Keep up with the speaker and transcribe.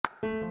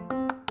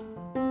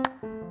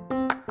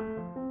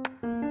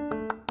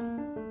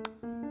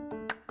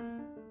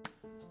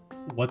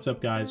What's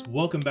up, guys?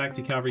 Welcome back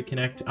to Calvary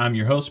Connect. I'm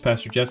your host,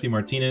 Pastor Jesse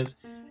Martinez,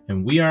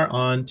 and we are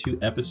on to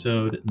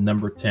episode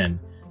number 10.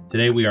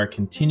 Today, we are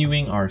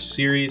continuing our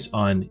series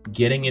on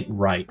getting it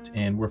right,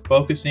 and we're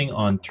focusing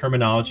on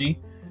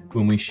terminology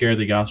when we share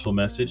the gospel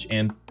message.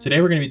 And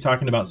today, we're going to be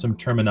talking about some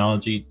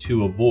terminology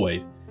to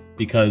avoid,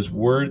 because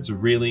words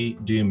really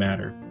do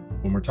matter.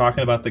 When we're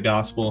talking about the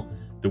gospel,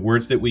 the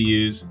words that we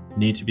use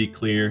need to be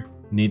clear,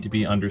 need to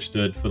be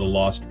understood for the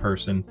lost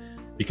person,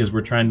 because we're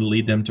trying to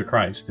lead them to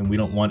Christ, and we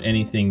don't want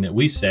anything that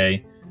we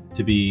say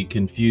to be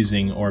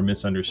confusing or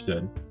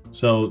misunderstood.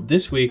 So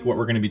this week, what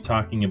we're going to be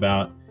talking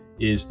about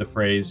is the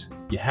phrase,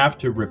 you have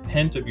to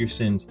repent of your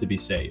sins to be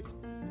saved.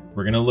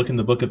 We're going to look in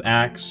the book of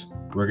Acts.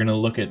 We're going to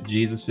look at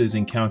Jesus's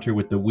encounter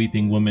with the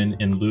weeping woman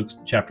in Luke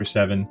chapter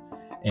 7,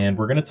 and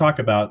we're going to talk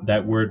about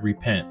that word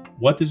repent.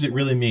 What does it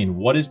really mean?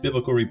 What is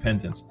biblical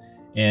repentance?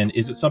 And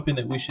is it something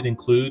that we should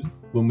include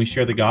when we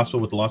share the gospel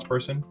with the lost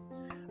person?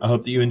 I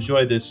hope that you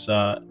enjoy this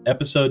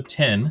episode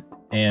 10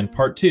 and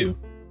part 2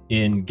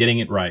 in Getting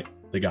It Right,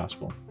 the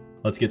Gospel.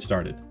 Let's get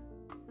started.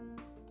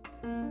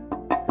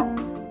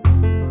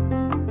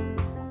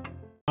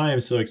 I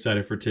am so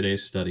excited for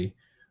today's study.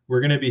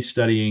 We're going to be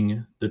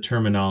studying the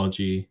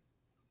terminology,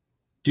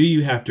 do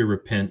you have to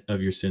repent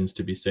of your sins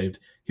to be saved?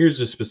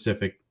 Here's a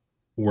specific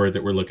word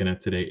that we're looking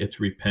at today. It's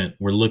repent.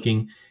 We're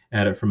looking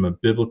at it from a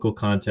biblical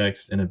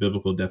context and a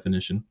biblical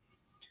definition.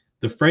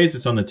 The phrase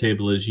that's on the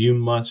table is you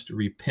must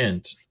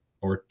repent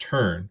or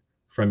turn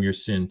from your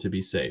sin to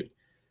be saved.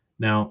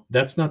 Now,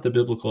 that's not the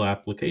biblical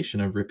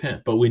application of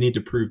repent, but we need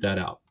to prove that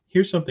out.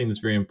 Here's something that's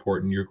very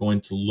important you're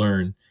going to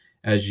learn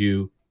as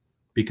you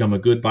become a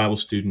good Bible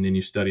student and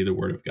you study the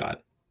Word of God.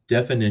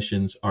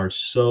 Definitions are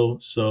so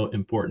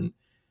important.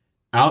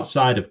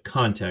 Outside of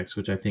context,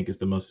 which I think is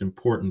the most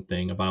important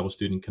thing a Bible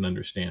student can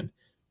understand,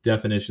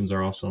 definitions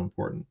are also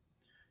important.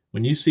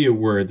 When you see a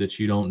word that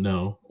you don't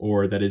know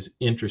or that is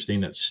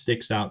interesting, that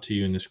sticks out to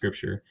you in the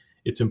scripture,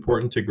 it's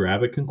important to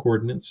grab a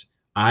concordance.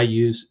 I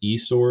use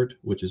eSword,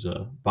 which is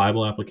a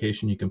Bible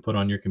application you can put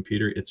on your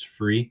computer. It's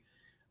free.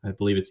 I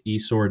believe it's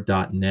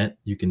eSword.net.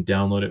 You can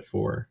download it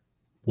for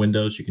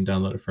Windows. You can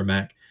download it for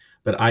Mac.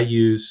 But I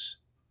use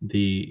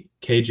the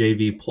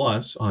KJV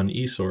Plus on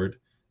eSword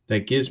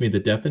that gives me the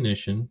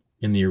definition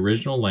in the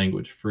original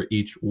language for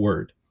each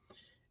word.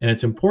 And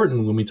it's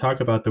important when we talk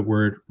about the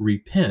word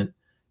repent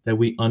that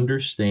we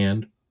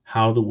understand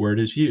how the word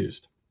is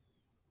used.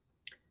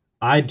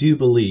 I do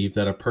believe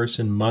that a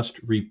person must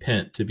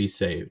repent to be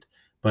saved,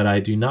 but I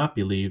do not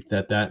believe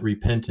that that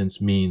repentance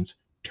means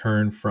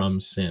turn from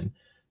sin.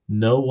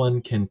 No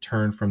one can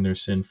turn from their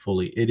sin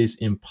fully. It is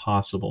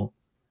impossible.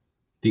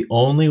 The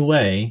only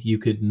way you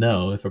could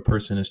know if a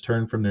person has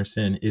turned from their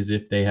sin is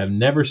if they have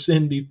never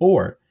sinned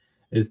before,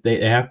 is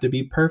they have to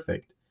be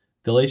perfect.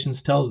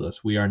 Galatians tells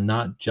us we are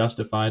not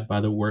justified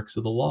by the works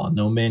of the law.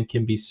 No man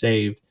can be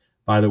saved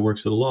by the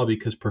works of the law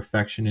because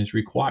perfection is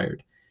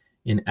required.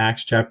 In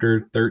Acts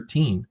chapter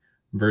 13,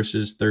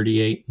 verses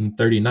 38 and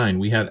 39,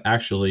 we have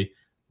actually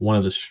one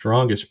of the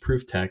strongest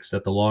proof texts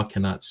that the law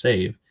cannot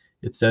save.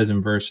 It says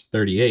in verse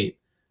 38,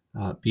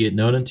 be it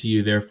known unto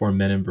you, therefore,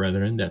 men and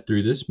brethren, that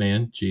through this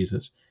man,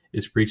 Jesus,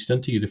 is preached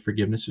unto you the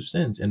forgiveness of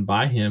sins, and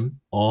by him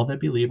all that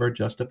believe are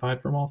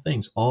justified from all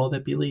things. All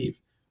that believe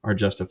are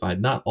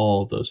justified, not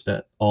all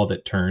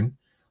that turn,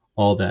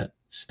 all that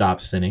stop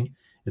sinning.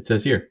 It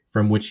says here,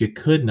 from which you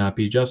could not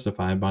be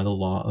justified by the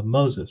law of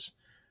Moses.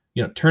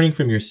 You know, turning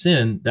from your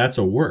sin, that's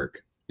a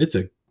work. It's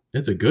a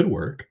good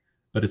work,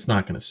 but it's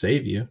not going to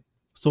save you.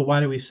 So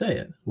why do we say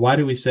it? Why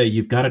do we say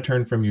you've got to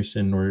turn from your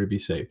sin in order to be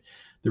saved?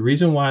 The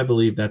reason why I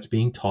believe that's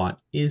being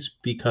taught is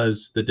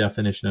because the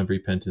definition of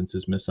repentance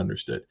is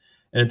misunderstood,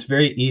 and it's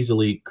very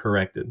easily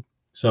corrected.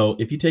 So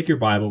if you take your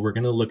Bible, we're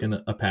going to look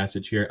in a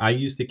passage here. I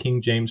use the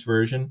King James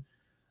Version.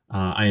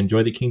 I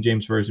enjoy the King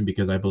James Version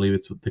because I believe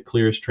it's the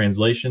clearest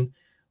translation.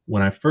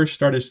 When I first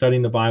started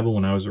studying the Bible,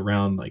 when I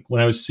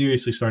was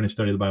seriously starting to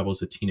study the Bible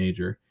as a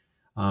teenager,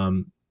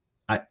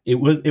 it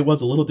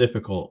was a little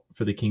difficult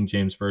for the King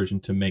James Version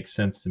to make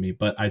sense to me,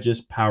 but I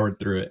just powered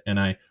through it and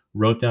I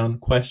wrote down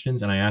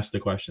questions and I asked the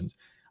questions.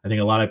 I think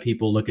a lot of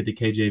people look at the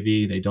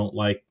KJV, they don't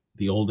like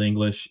the Old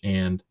English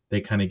and they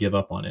kind of give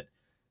up on it.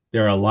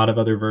 There are a lot of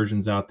other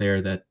versions out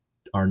there that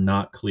are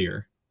not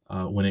clear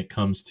when it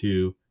comes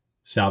to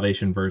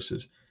salvation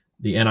verses.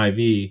 The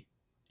NIV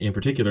in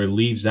particular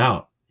leaves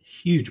out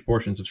huge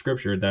portions of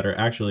scripture that are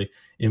actually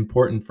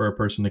important for a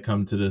person to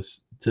come to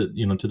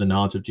the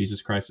knowledge of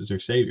Jesus Christ as their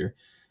Savior.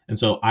 And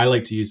so I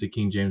like to use the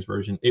King James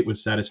Version. It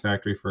was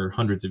satisfactory for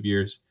hundreds of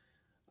years.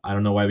 I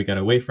don't know why we got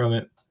away from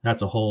it.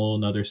 That's a whole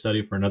nother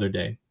study for another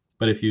day.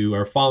 But if you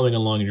are following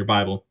along in your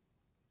Bible,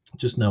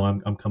 just know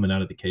I'm coming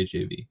out of the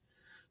KJV.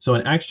 So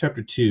in Acts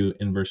chapter 2,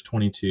 in verse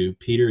 22,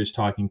 Peter is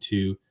talking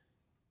to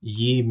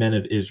ye men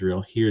of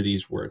Israel, hear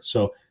these words.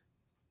 So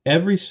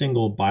every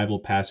single Bible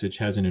passage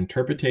has an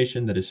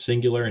interpretation that is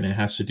singular, and it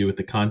has to do with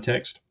the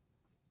context.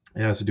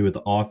 It has to do with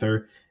the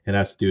author. It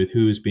has to do with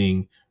who is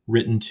being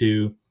written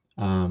to.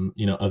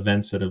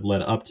 events that have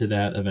led up to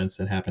that, events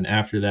that happen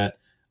after that,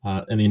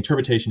 and the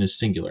interpretation is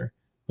singular.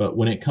 But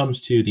when it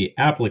comes to the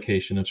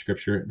application of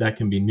Scripture, that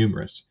can be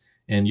numerous.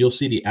 And you'll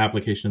see the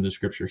application of the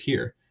Scripture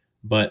here.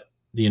 But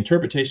the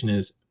interpretation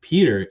is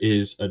Peter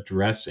is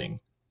addressing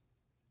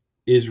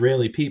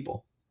Israeli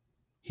people.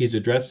 He's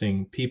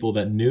addressing people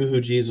that knew who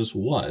Jesus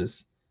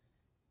was,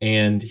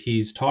 and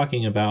he's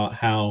talking about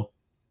how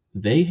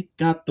they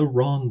got the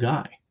wrong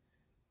guy.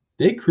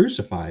 They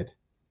crucified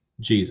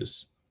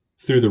Jesus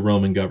through the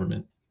Roman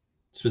government.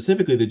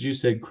 Specifically, the Jews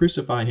said,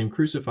 crucify him,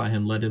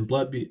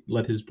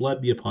 let his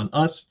blood be upon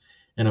us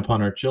and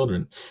upon our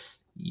children.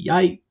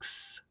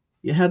 Yikes.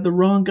 You had the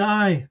wrong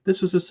guy.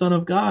 This was the Son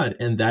of God.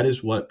 And that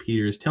is what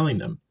Peter is telling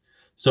them.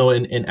 So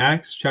in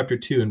Acts chapter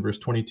 2 and verse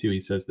 22, he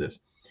says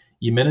this,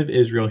 "Ye men of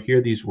Israel, hear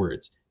these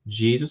words.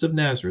 Jesus of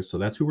Nazareth," so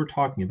that's who we're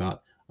talking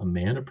about, "a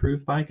man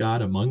approved by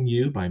God among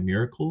you by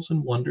miracles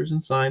and wonders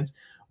and signs,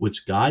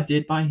 which God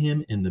did by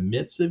him in the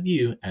midst of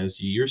you, as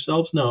you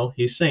yourselves know."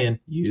 He's saying,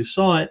 you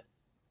saw it.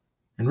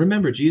 And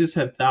remember, Jesus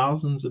had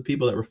thousands of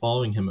people that were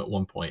following him at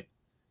one point,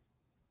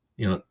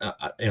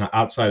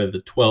 outside of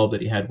the 12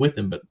 that he had with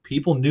him, but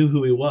people knew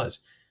who he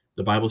was.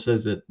 The Bible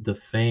says that the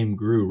fame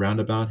grew round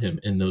about him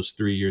in those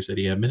 3 years that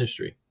he had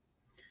ministry.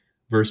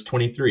 Verse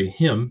 23,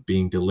 "Him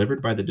being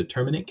delivered by the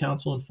determinate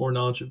counsel and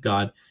foreknowledge of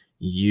God,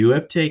 you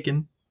have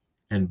taken,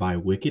 and by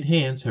wicked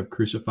hands have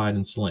crucified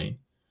and slain."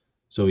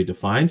 So he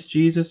defines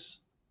Jesus.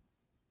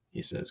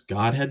 He says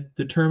God had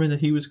determined that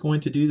he was going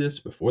to do this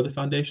before the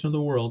foundation of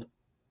the world,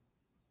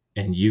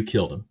 and you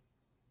killed him.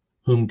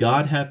 "Whom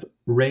God hath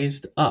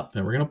raised up."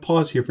 And we're going to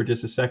pause here for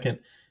just a second,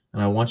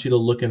 and I want you to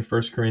look in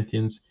 1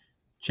 Corinthians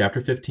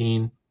chapter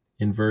 15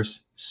 in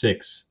verse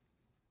 6.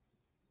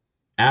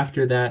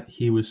 "After that,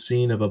 he was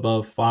seen of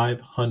above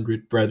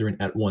 500 brethren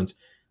at once."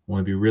 I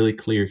want to be really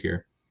clear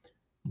here.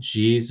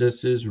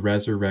 Jesus'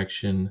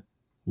 resurrection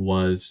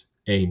was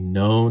a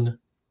known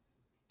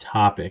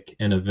topic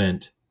and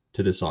event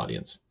to this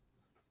audience.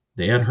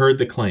 They had heard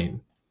the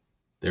claim.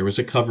 There was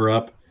a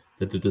cover-up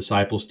that the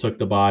disciples took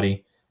the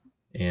body,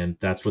 and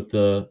that's what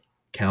the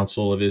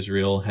Council of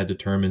Israel had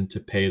determined to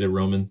pay the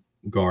Roman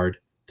guard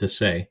to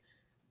say.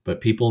 But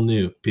people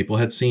knew, people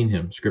had seen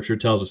him. Scripture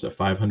tells us that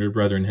 500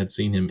 brethren had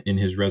seen him in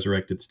his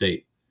resurrected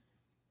state.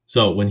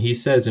 So when he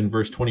says in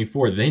verse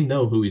 24, they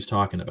know who he's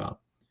talking about.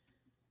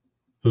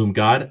 "Whom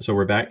God," so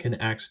we're back in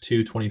Acts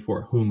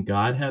 2:24, "whom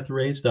God hath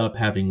raised up,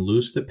 having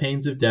loosed the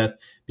pains of death,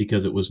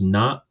 because it was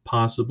not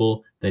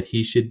possible that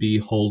he should be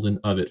holden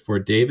of it. For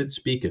David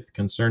speaketh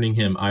concerning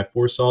him, I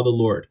foresaw the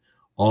Lord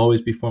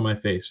always before my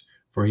face,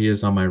 for he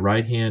is on my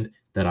right hand,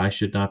 that I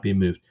should not be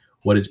moved."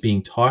 What is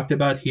being talked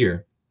about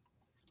here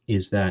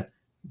is that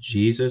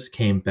Jesus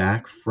came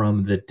back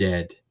from the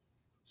dead.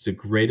 It's the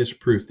greatest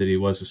proof that he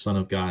was the Son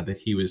of God, that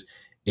he was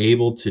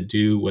able to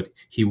do what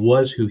he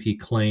was, who he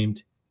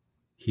claimed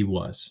he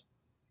was.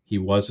 He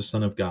was the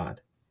Son of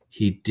God.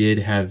 He did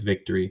have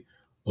victory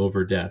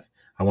over death.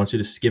 I want you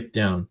to skip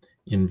down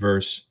in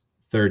verse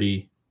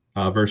 30,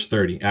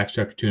 Acts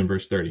chapter 2 and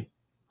verse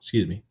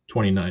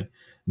 29.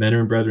 "Men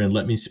and brethren,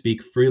 let me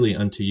speak freely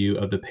unto you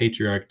of the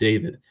patriarch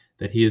David,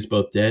 that he is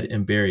both dead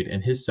and buried,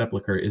 and his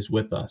sepulchre is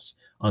with us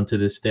unto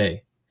this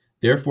day.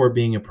 Therefore,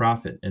 being a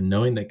prophet, and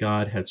knowing that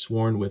God had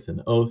sworn with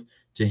an oath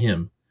to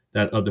him,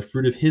 that of the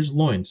fruit of his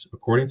loins,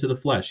 according to the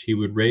flesh, he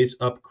would raise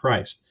up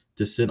Christ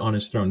to sit on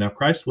his throne." Now,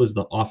 Christ was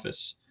the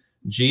office.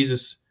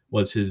 Jesus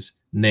was his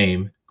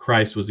name.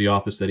 Christ was the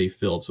office that he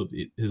filled. So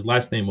his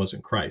last name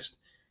wasn't Christ.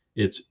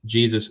 It's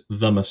Jesus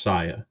the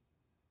Messiah.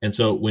 And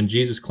so when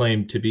Jesus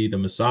claimed to be the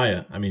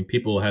Messiah, I mean,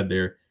 people had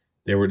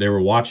they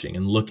were watching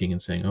and looking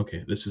and saying,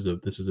 okay, this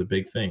is a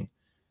big thing.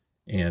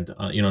 And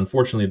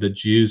unfortunately, the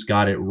Jews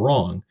got it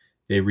wrong.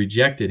 They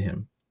rejected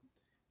him.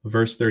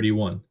 Verse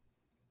 31.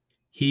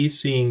 "He,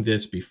 seeing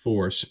this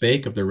before,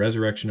 spake of the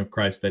resurrection of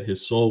Christ, that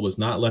his soul was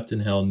not left in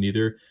hell,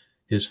 neither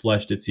his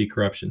flesh did see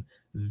corruption.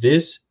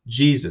 This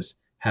Jesus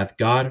hath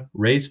God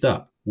raised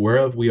up,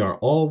 whereof we are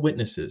all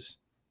witnesses.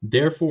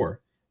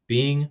 Therefore,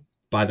 being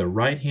by the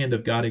right hand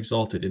of God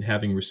exalted, and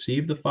having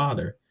received the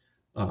Father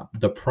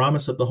the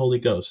promise of the Holy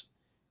Ghost,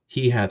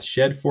 he hath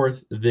shed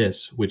forth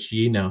this which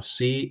ye now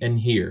see and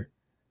hear.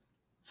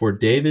 For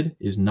David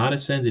is not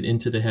ascended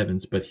into the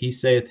heavens, but he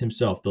saith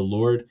himself, the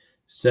Lord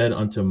said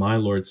unto my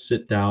Lord,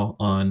 sit thou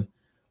on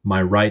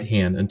my right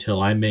hand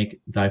until I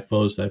make thy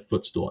foes thy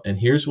footstool." And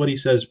here's what he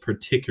says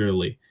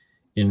particularly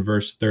in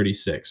verse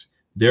 36.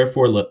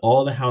 "Therefore let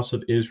all the house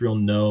of Israel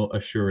know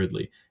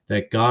assuredly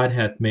that God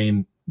hath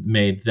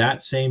made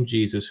that same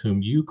Jesus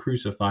whom you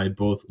crucified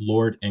both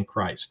Lord and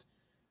Christ."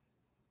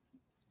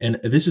 And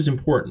this is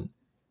important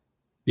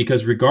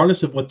because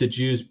regardless of what the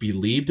Jews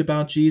believed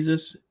about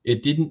Jesus,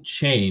 it didn't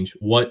change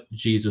what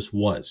Jesus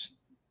was.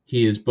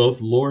 He is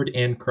both Lord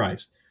and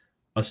Christ.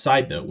 A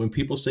side note, when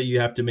people say you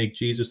have to make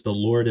Jesus the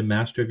Lord and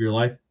master of your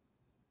life,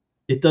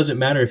 it doesn't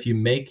matter if you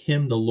make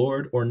him the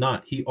Lord or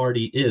not. He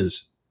already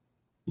is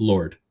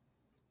Lord.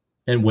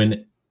 And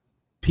when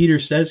Peter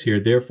says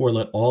here, "Therefore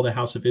let all the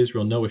house of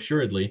Israel know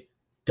assuredly,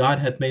 God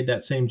hath made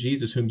that same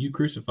Jesus whom you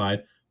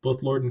crucified,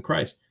 both Lord and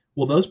Christ."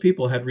 Well, those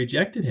people had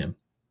rejected him.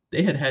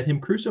 They had had him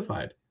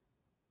crucified.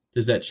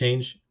 Does that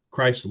change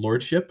Christ's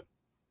lordship?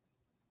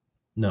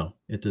 No,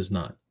 it does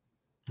not.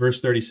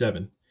 Verse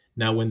 37.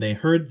 Now, when they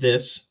heard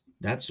this,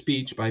 that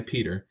speech by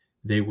Peter,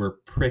 they were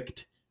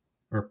pricked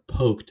or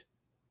poked,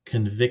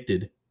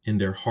 convicted in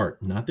their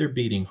heart, not their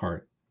beating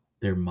heart,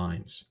 their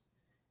minds,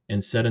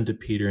 and said unto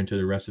Peter and to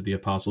the rest of the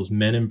apostles,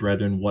 Men and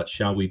brethren, what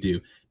shall we do?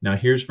 Now,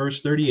 here's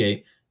verse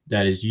 38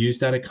 that is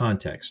used out of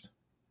context.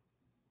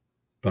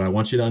 But I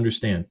want you to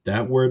understand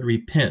that word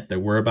repent that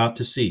we're about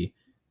to see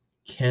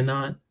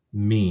cannot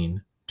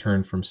mean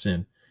turn from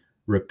sin.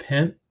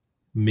 Repent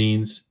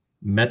means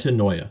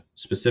metanoia.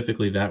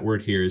 Specifically, that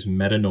word here is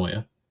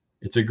metanoia.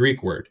 It's a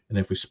Greek word. And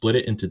if we split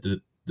it into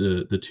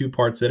the two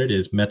parts that it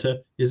is,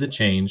 meta is a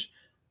change,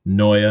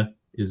 noia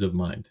is of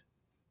mind.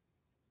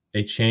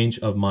 A change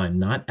of mind,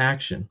 not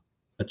action,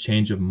 a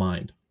change of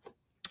mind.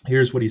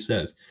 Here's what he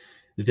says.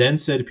 Then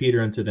said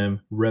Peter unto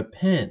them,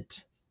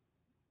 Repent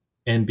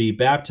and be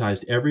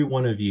baptized, every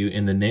one of you,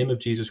 in the name of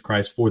Jesus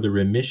Christ for the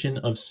remission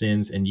of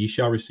sins, and ye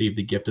shall receive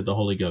the gift of the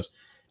Holy Ghost.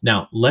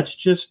 Now, let's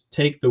just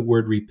take the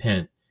word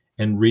repent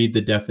and read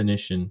the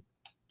definition,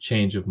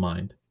 change of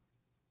mind.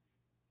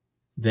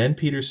 Then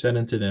Peter said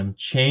unto them,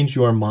 Change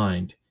your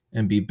mind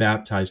and be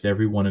baptized,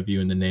 every one of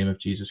you, in the name of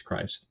Jesus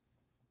Christ.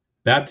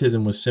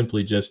 Baptism was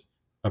simply just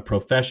a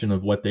profession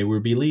of what they were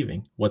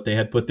believing, what they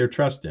had put their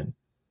trust in.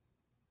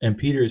 And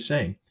Peter is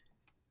saying,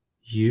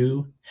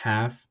 you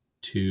have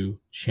to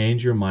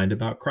change your mind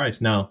about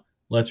Christ. Now,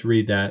 let's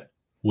read that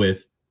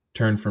with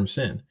turn from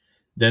sin.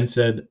 Then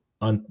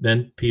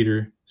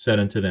Peter said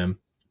unto them,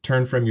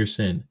 Turn from your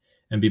sin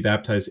and be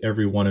baptized,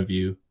 every one of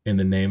you, in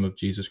the name of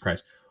Jesus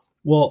Christ.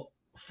 Well,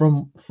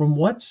 from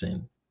what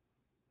sin?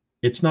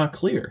 It's not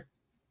clear.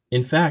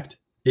 In fact,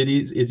 it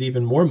is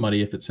even more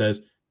muddy if it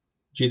says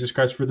Jesus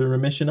Christ for the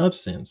remission of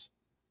sins.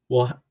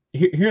 Well,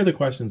 here are the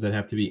questions that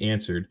have to be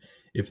answered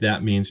if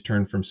that means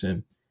turn from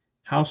sin.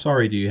 How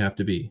sorry do you have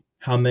to be?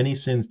 How many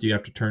sins do you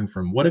have to turn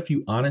from? What if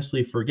you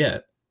honestly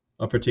forget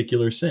a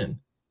particular sin?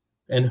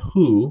 And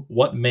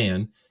what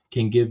man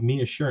can give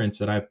me assurance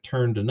that I've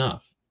turned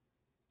enough?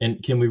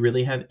 And can we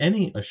really have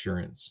any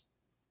assurance?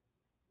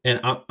 And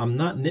I'm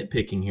not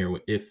nitpicking here.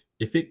 If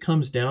it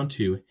comes down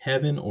to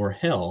heaven or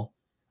hell,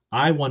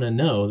 I want to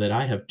know that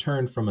I have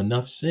turned from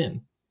enough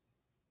sin.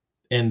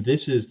 And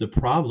this is the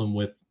problem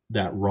with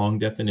that wrong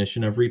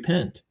definition of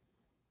repent.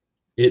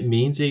 It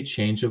means a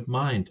change of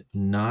mind,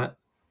 not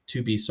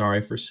to be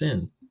sorry for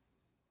sin.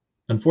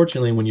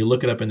 Unfortunately, when you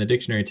look it up in the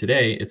dictionary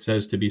today, it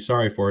says to be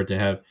sorry for it, to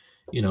have,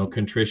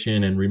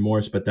 contrition and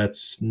remorse, but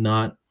that's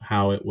not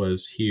how it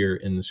was here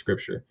in the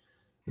scripture.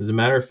 As a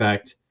matter of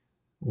fact,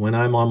 when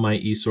I'm on my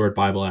eSword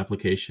Bible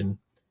application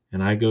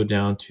and I go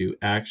down to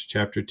Acts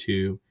chapter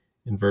 2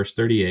 in verse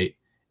 38,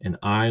 and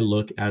I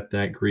look at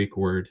that Greek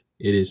word,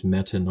 it is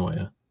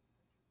metanoia.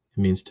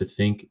 It means to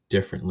think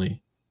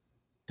differently.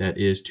 That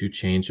is to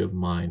change of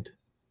mind.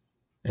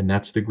 And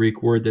that's the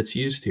Greek word that's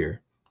used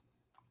here.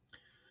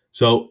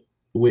 So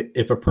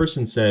if a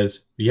person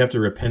says you have to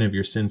repent of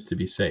your sins to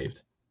be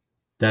saved,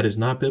 that is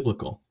not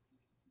biblical,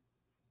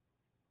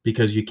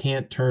 because you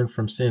can't turn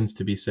from sins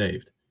to be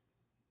saved.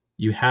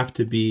 You have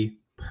to be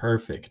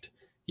perfect.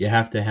 You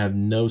have to have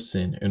no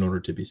sin in order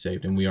to be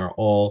saved. And we are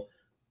all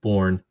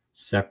born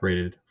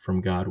separated from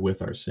God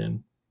with our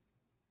sin.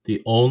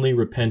 The only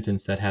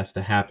repentance that has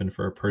to happen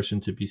for a person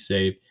to be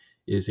saved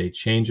is a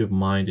change of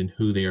mind in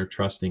who they are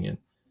trusting in.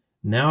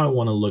 Now I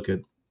want to look at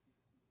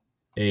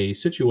a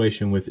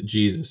situation with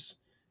Jesus,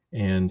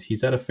 and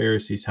he's at a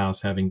Pharisee's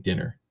house having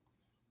dinner.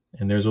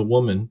 And there's a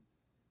woman,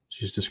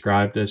 she's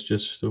described as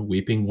just a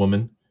weeping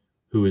woman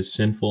who is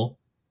sinful,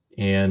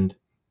 and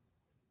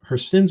her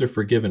sins are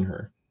forgiven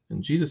her.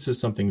 And Jesus says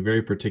something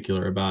very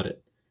particular about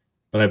it.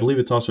 But I believe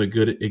it's also a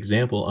good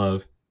example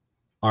of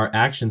our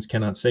actions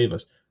cannot save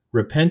us.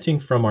 Repenting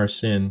from our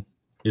sin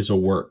is a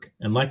work.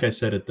 And like I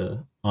said at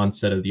the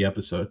onset of the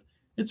episode,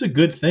 it's a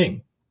good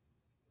thing.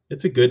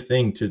 It's a good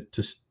thing to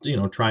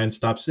try and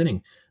stop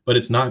sinning. But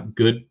it's not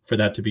good for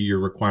that to be your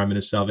requirement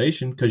of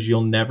salvation, because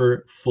you'll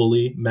never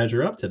fully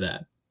measure up to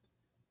that.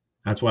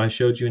 That's why I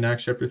showed you in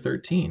Acts chapter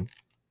 13,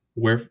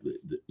 where,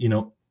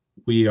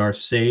 we are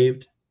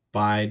saved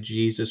by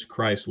Jesus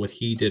Christ, what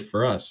he did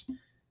for us.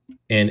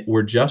 And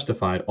we're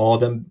justified. All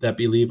of them that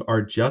believe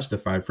are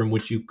justified, from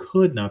which you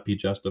could not be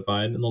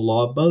justified in the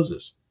law of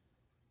Moses.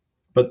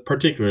 But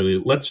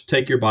particularly, let's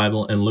take your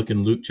Bible and look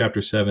in Luke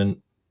chapter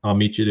 7. I'll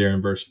meet you there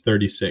in verse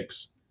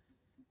 36.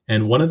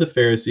 And one of the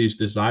Pharisees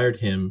desired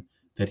him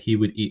that he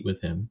would eat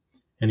with him.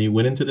 And he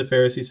went into the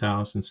Pharisee's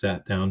house and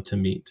sat down to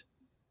meat.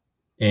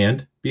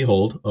 And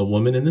behold, a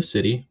woman in the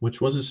city,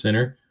 which was a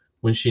sinner,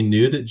 when she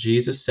knew that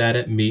Jesus sat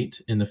at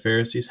meat in the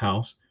Pharisee's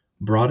house,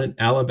 brought an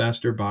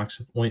alabaster box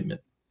of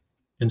ointment,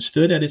 and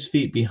stood at his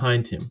feet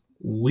behind him,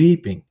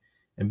 weeping,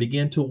 and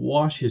began to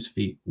wash his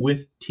feet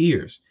with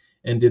tears,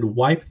 and did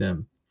wipe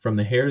them from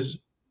the hairs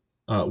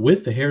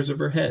with the hairs of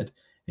her head,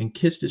 and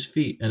kissed his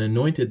feet, and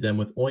anointed them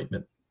with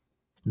ointment.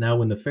 Now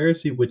when the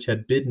Pharisee which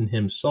had bidden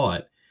him saw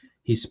it,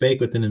 he spake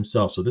within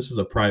himself. So this is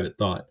a private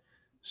thought.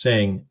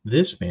 saying,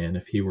 "This man,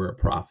 if he were a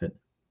prophet,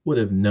 would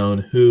have known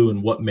who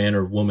and what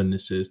manner of woman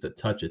this is that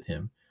toucheth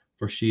him,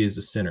 for she is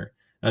a sinner."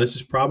 Now, this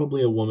is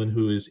probably a woman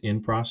who is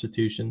in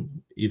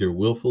prostitution, either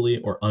willfully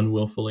or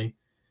unwillfully,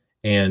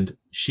 and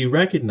she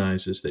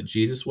recognizes that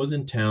Jesus was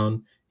in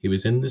town. He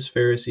was in this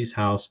Pharisee's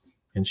house,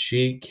 and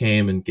she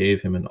came and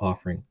gave him an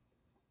offering.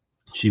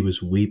 She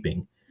was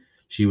weeping.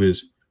 She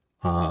was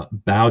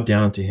bowed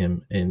down to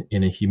him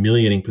in a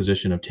humiliating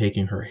position of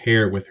taking her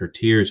hair with her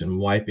tears and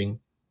wiping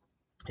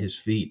his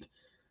feet.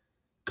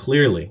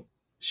 Clearly,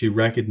 she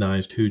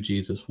recognized who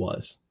Jesus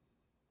was,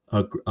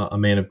 a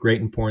man of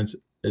great importance,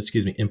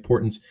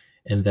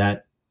 and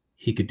that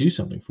he could do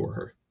something for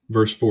her.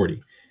 Verse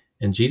 40,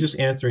 and Jesus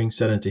answering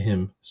said unto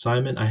him,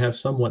 Simon, I have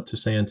somewhat to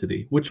say unto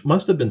thee, which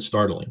must have been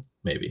startling,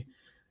 maybe.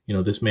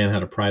 This man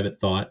had a private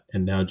thought,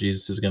 and now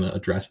Jesus is going to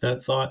address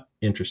that thought.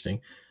 Interesting.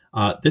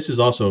 This is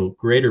also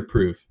greater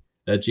proof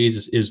that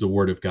Jesus is the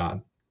Word of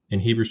God. In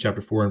Hebrews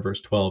chapter 4 and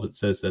verse 12, it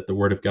says that the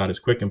Word of God is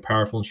quick and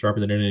powerful and sharper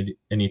than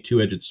any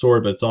two-edged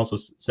sword, but it also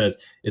says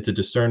it's a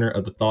discerner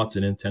of the thoughts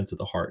and intents of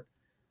the heart.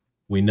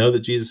 We know that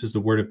Jesus is the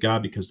Word of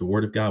God because the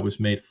Word of God was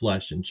made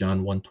flesh in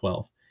John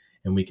 1:12.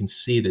 And we can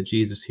see that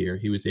Jesus here,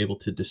 he was able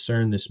to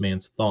discern this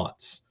man's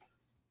thoughts.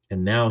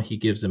 And now he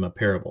gives him a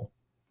parable.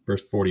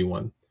 Verse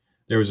 41,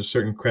 there was a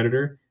certain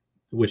creditor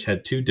which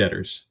had two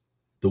debtors.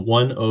 The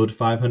one owed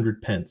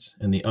 500 pence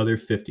and the other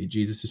 50.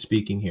 Jesus is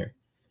speaking here.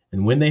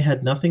 And when they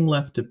had nothing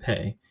left to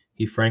pay,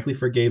 he frankly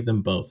forgave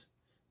them both.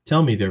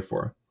 Tell me,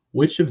 therefore,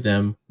 which of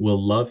them will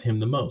love him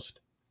the most?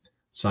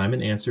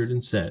 Simon answered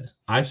and said,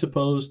 I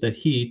suppose that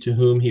he to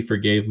whom he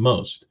forgave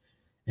most.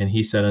 And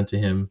he said unto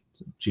him,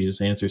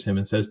 Jesus answers him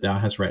and says, Thou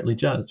hast rightly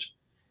judged.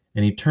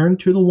 And he turned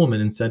to the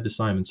woman and said to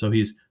Simon. So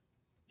he's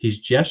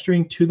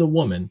gesturing to the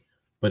woman,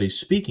 but he's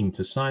speaking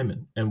to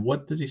Simon. And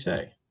what does he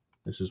say?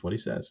 This is what he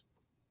says.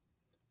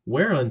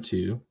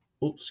 Whereunto,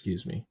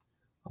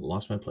 I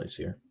lost my place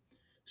here.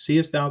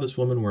 Seest thou this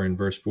woman? We're in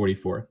verse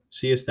 44.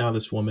 Seest thou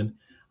this woman?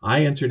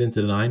 I entered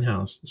into thine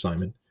house,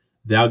 Simon.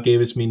 Thou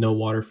gavest me no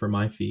water for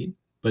my feet,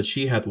 but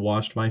she hath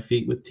washed my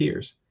feet with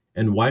tears,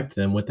 and wiped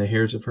them with the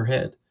hairs of her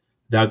head.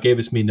 Thou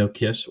gavest me no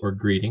kiss or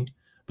greeting,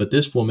 but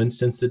this woman,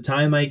 since the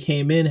time I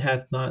came in,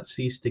 hath not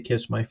ceased to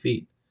kiss my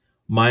feet.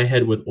 My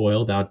head with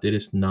oil thou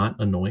didst not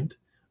anoint,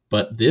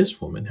 but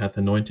this woman hath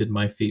anointed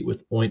my feet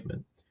with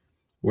ointment.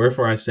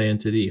 Wherefore I say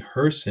unto thee,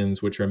 her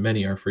sins, which are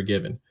many, are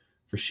forgiven,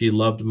 for she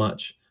loved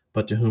much.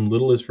 But to whom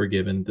little is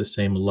forgiven, the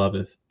same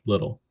loveth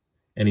little.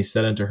 And he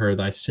said unto her,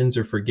 Thy sins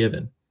are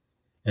forgiven.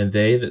 And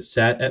they that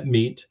sat at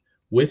meat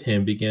with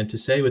him began to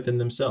say within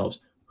themselves,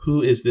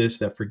 Who is this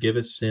that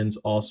forgiveth sins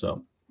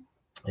also?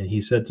 And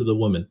he said to the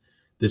woman,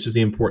 this is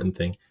the important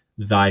thing,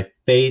 Thy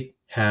faith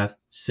hath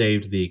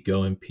saved thee.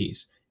 Go in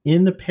peace.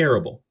 In the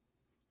parable,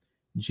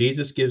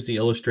 Jesus gives the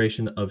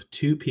illustration of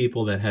two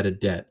people that had a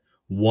debt,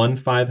 one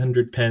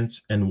 500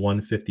 pence and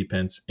one 50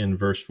 pence in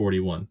verse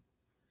 41.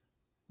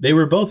 They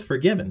were both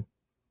forgiven.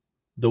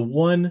 The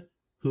one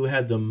who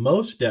had the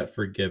most debt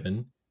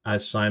forgiven,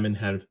 as Simon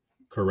had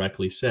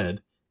correctly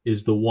said,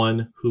 is the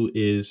one who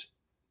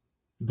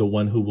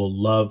will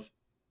love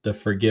the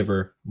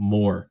forgiver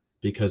more,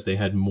 because they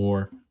had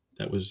more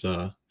that was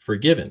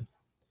forgiven.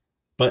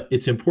 But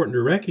it's important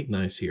to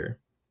recognize here,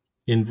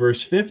 in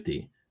verse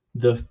 50,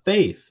 the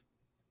faith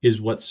is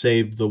what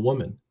saved the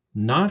woman,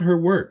 not her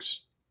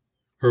works.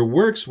 Her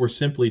works were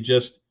simply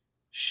just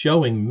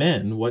showing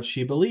men what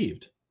she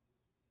believed.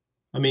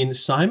 I mean,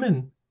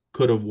 Simon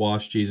could have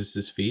washed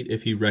Jesus' feet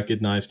if he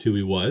recognized who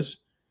he was.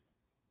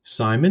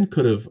 Simon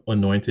could have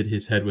anointed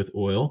his head with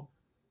oil.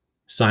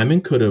 Simon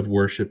could have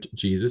worshiped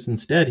Jesus.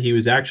 Instead, he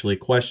was actually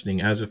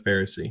questioning as a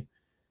Pharisee.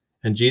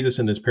 And Jesus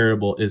in this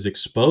parable is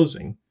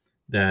exposing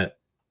that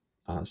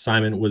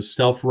Simon was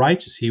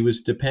self-righteous. He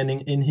was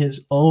depending in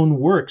his own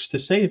works to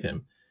save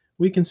him.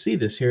 We can see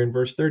this here in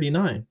verse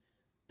 39.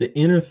 The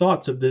inner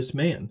thoughts of this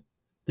man.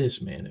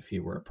 This man, if he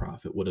were a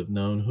prophet, would have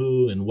known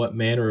who and what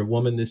manner of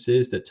woman this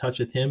is that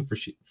toucheth him,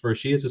 for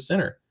she is a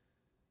sinner.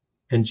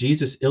 And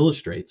Jesus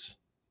illustrates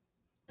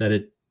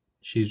that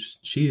she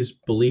is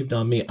believed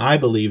on me. I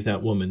believe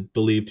that woman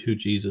believed who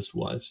Jesus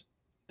was,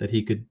 that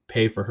he could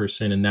pay for her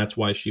sin, and that's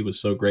why she was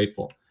so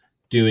grateful,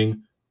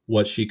 doing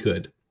what she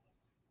could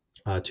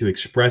to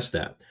express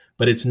that.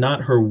 But it's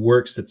not her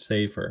works that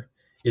save her.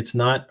 It's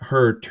not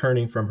her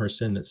turning from her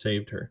sin that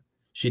saved her.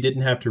 She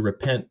didn't have to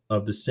repent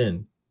of the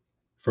sin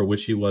for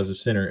which she was a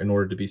sinner in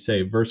order to be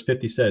saved. Verse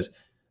 50 says,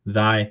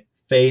 Thy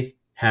faith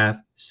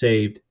hath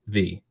saved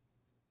thee.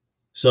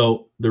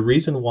 So the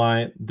reason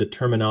why the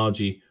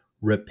terminology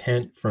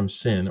repent from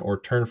sin or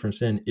turn from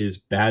sin is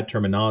bad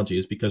terminology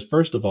is because,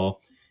 first of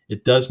all,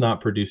 it does not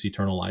produce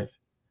eternal life.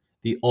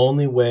 The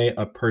only way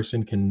a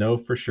person can know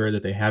for sure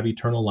that they have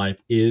eternal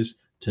life is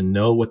to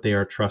know what they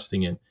are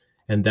trusting in.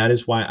 And that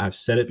is why I've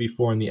said it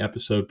before in the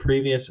episode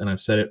previous, and I've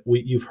said it,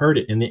 you've heard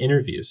it in the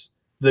interviews,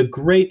 the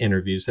great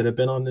interviews that have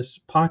been on this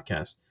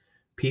podcast.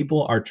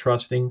 People are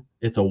trusting.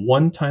 It's a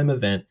one-time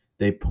event.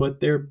 They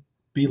put their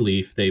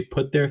belief, they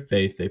put their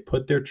faith, they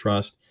put their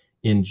trust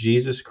in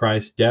Jesus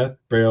Christ's death,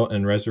 burial,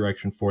 and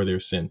resurrection for their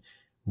sin.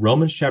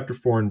 Romans chapter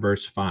 4 and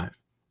verse 5.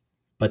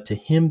 But to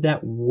him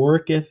that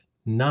worketh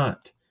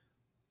not,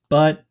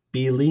 but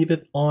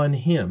believeth on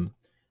him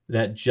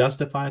that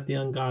justifieth the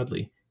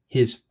ungodly,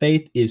 his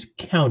faith is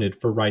counted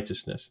for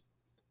righteousness.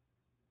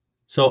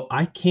 So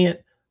I can't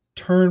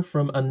turn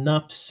from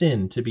enough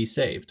sin to be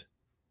saved.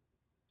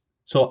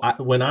 So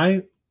when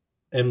I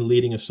am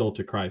leading a soul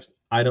to Christ,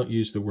 I don't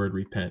use the word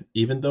repent,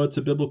 even though it's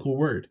a biblical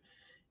word.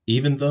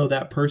 Even though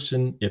that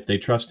person, if they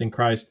trust in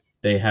Christ,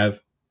 they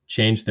have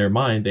changed their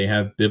mind, they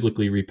have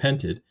biblically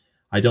repented.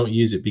 I don't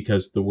use it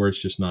because the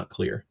word's just not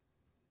clear.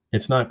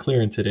 It's not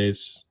clear in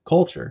today's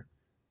culture.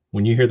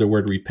 When you hear the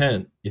word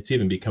repent, it's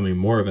even becoming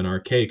more of an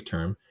archaic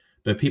term,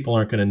 but people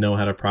aren't going to know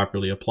how to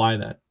properly apply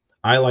that.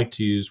 I like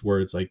to use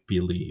words like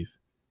believe,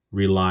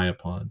 rely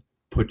upon,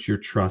 put your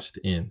trust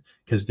in,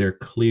 because they're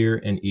clear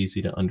and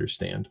easy to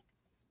understand.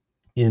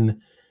 In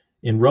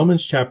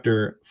Romans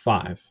chapter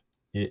 5,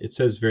 it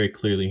says very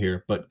clearly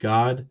here, but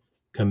God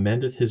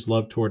commendeth his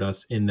love toward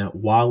us in that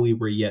while we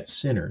were yet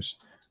sinners,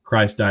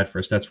 Christ died for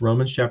us. That's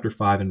Romans chapter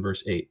 5 and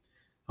verse 8.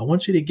 I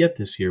want you to get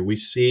this here. We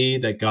see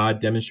that God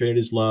demonstrated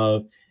his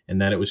love and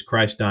that it was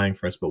Christ dying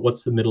for us. But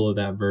what's the middle of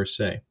that verse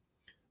say?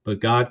 But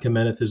God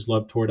commendeth his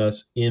love toward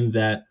us in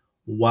that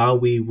while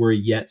we were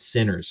yet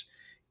sinners.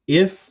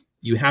 If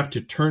you have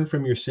to turn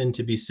from your sin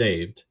to be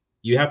saved,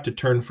 you have to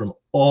turn from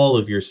all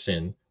of your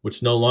sin,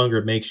 which no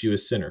longer makes you a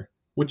sinner,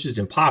 which is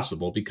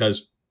impossible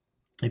because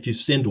if you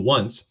sinned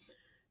once,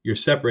 you're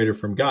separated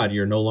from God.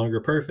 You're no longer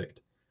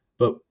perfect.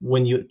 But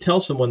when you tell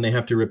someone they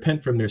have to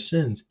repent from their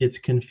sins, it's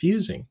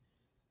confusing.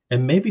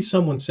 And maybe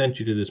someone sent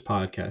you to this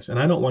podcast, and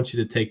I don't want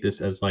you to take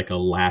this as like a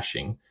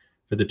lashing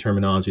for the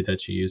terminology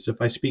that you use.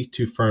 If I speak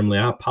too firmly,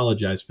 I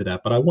apologize for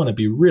that, but I want to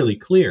be really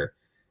clear,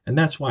 and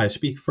that's why I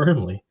speak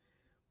firmly.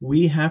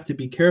 We have to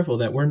be careful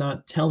that we're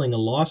not telling a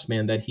lost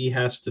man that he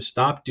has to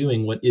stop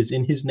doing what is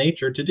in his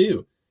nature to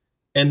do,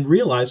 and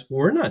realize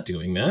we're not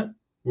doing that.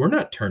 We're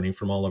not turning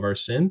from all of our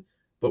sin,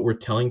 but we're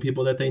telling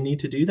people that they need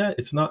to do that.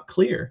 It's not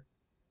clear.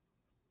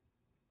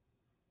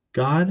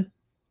 God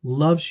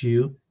loves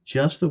you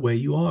just the way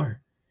you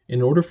are.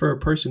 In order for a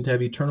person to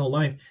have eternal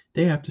life,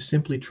 they have to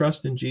simply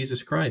trust in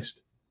Jesus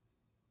Christ.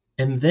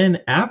 And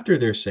then after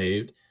they're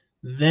saved,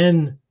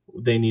 then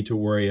they need to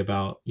worry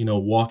about,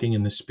 walking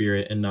in the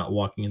Spirit and not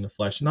walking in the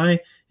flesh. And I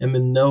am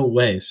in no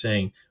way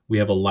saying we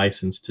have a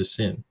license to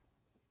sin.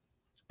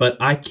 But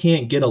I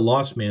can't get a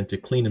lost man to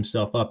clean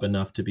himself up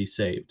enough to be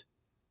saved.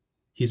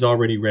 He's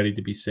already ready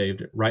to be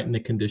saved, right in the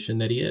condition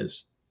that he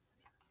is.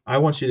 I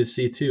want you to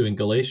see too in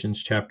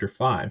Galatians chapter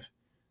 5,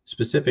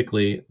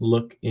 specifically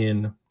look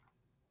in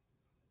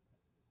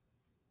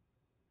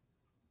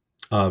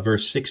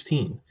verse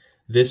 16.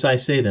 This I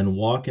say then,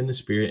 walk in the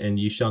Spirit, and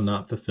ye shall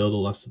not fulfill the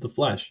lust of the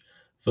flesh.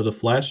 For the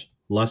flesh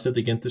lusteth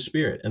against the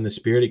Spirit, and the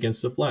Spirit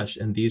against the flesh.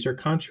 And these are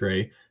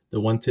contrary the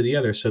one to the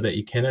other, so that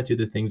you cannot do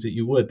the things that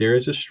you would. There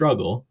is a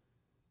struggle,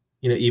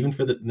 even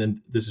for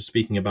this is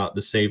speaking about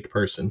the saved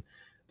person,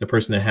 the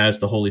person that has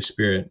the Holy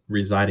Spirit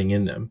residing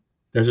in them.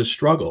 There's a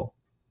struggle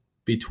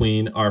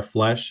between our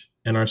flesh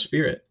and our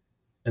spirit.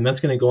 And that's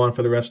going to go on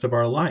for the rest of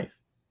our life.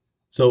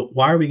 So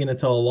why are we going to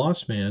tell a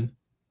lost man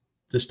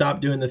to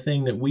stop doing the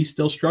thing that we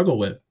still struggle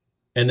with?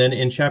 And then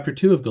in chapter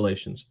 2 of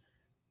Galatians,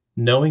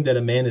 knowing that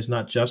a man is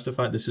not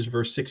justified, this is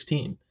verse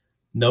 16,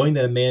 knowing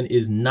that a man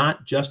is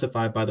not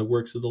justified by the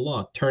works of the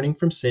law. Turning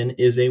from sin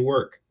is a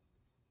work.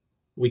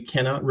 We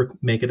cannot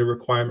make it a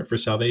requirement for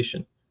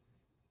salvation.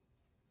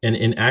 And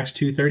in Acts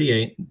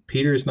 2:38,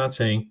 Peter is not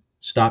saying,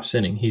 stop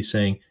sinning. He's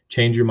saying,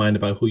 change your mind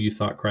about who you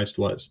thought Christ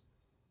was.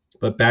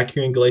 But back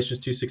here in Galatians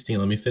 2:16,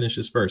 let me finish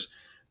this verse.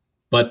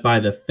 But by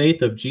the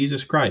faith of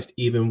Jesus Christ,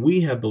 even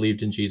we have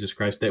believed in Jesus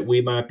Christ, that we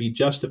might be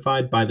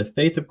justified by the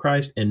faith of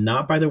Christ and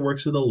not by the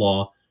works of the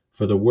law,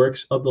 for the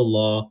works of the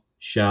law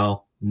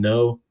shall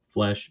no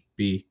flesh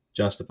be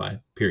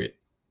justified, period.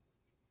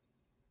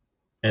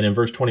 And in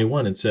verse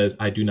 21, it says,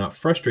 I do not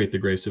frustrate the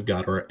grace of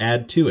God or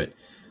add to it.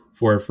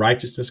 For if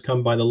righteousness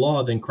come by the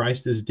law, then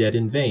Christ is dead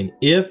in vain.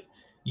 If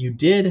you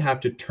did have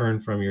to turn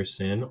from your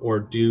sin or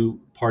do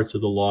parts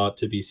of the law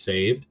to be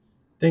saved,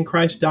 then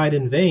Christ died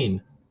in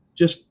vain.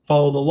 Just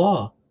follow the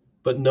law.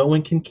 But no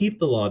one can keep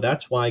the law.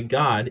 That's why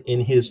God, in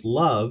his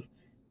love,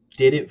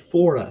 did it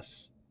for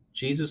us.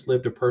 Jesus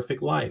lived a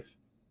perfect life.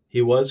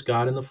 He was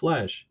God in the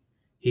flesh.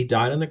 He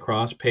died on the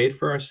cross, paid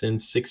for our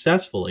sins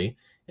successfully,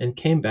 and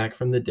came back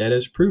from the dead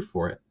as proof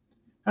for it.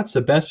 That's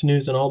the best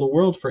news in all the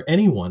world for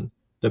anyone,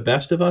 the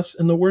best of us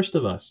and the worst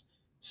of us.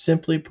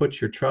 Simply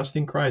put your trust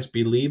in Christ,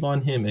 believe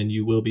on him, and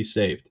you will be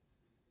saved.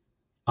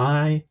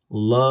 I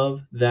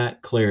love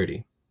that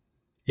clarity.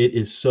 It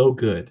is so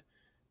good.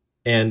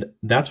 And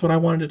that's what I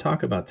wanted to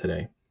talk about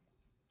today.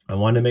 I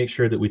wanted to make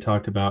sure that we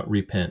talked about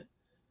repent.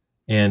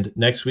 And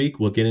next week,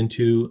 we'll get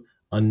into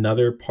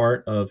another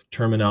part of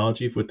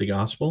terminology with the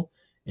gospel,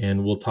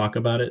 and we'll talk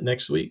about it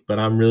next week. But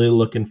I'm really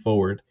looking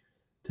forward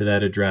to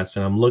that address,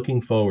 and I'm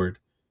looking forward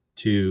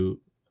to,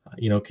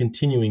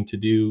 continuing to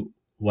do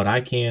what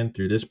I can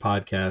through this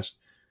podcast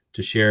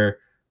to share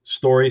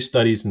stories,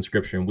 studies, and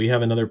scripture. And we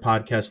have another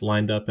podcast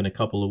lined up in a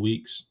couple of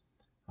weeks.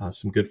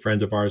 Some good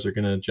friends of ours are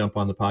going to jump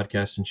on the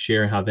podcast and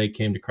share how they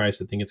came to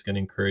Christ. I think it's going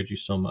to encourage you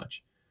so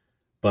much.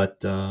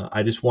 But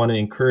I just want to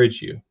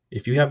encourage you,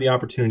 if you have the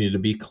opportunity to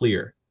be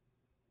clear.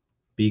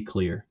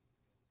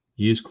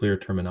 Use clear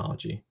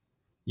terminology.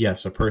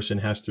 Yes, a person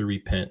has to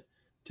repent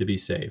to be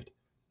saved,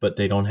 but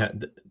they don't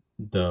have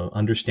the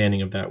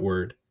understanding of that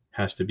word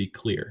has to be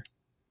clear.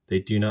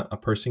 A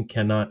person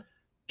cannot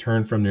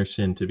turn from their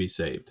sin to be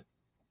saved.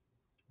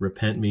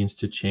 Repent means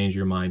to change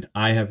your mind.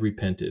 I have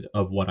repented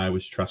of what I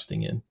was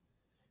trusting in.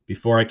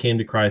 Before I came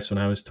to Christ when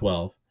I was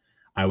 12,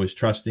 I was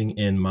trusting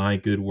in my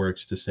good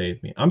works to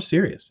save me. I'm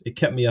serious. It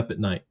kept me up at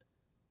night.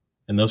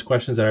 And those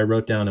questions that I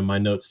wrote down in my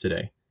notes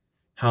today,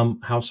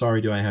 how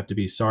sorry do I have to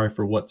be? Sorry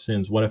for what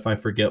sins? What if I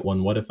forget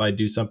one? What if I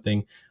do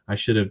something I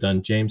should have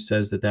done? James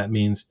says that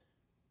means,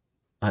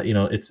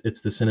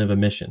 it's the sin of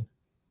omission.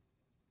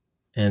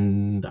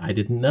 And I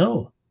didn't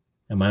know.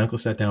 And my uncle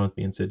sat down with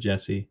me and said,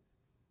 Jesse,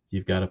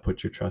 you've got to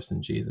put your trust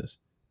in Jesus.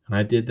 And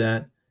I did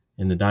that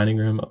in the dining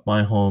room of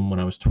my home when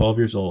I was 12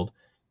 years old,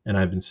 and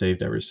I've been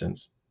saved ever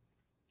since.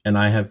 And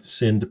I have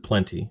sinned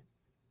plenty.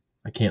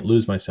 I can't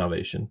lose my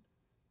salvation.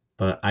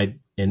 But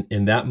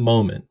in that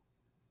moment,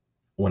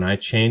 when I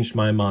changed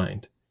my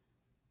mind,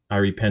 I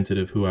repented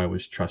of who I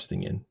was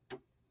trusting in.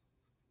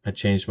 I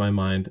changed my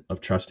mind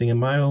of trusting in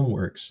my own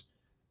works,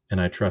 and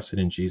I trusted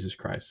in Jesus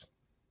Christ.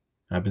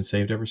 I've been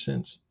saved ever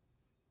since.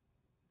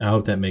 I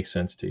hope that makes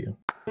sense to you.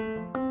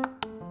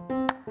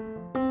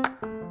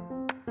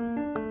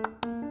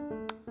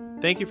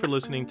 Thank you for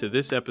listening to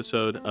this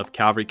episode of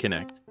Calvary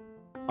Connect.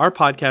 Our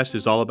podcast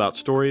is all about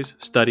stories,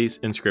 studies,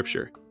 and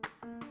scripture.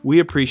 We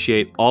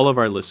appreciate all of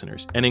our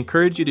listeners and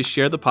encourage you to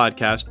share the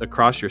podcast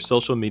across your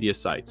social media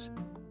sites.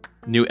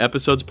 New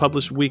episodes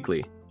published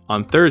weekly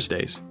on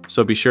Thursdays,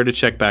 so be sure to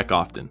check back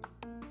often.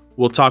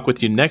 We'll talk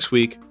with you next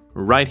week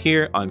right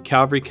here on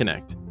Calvary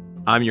Connect.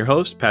 I'm your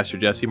host, Pastor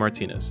Jesse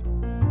Martinez.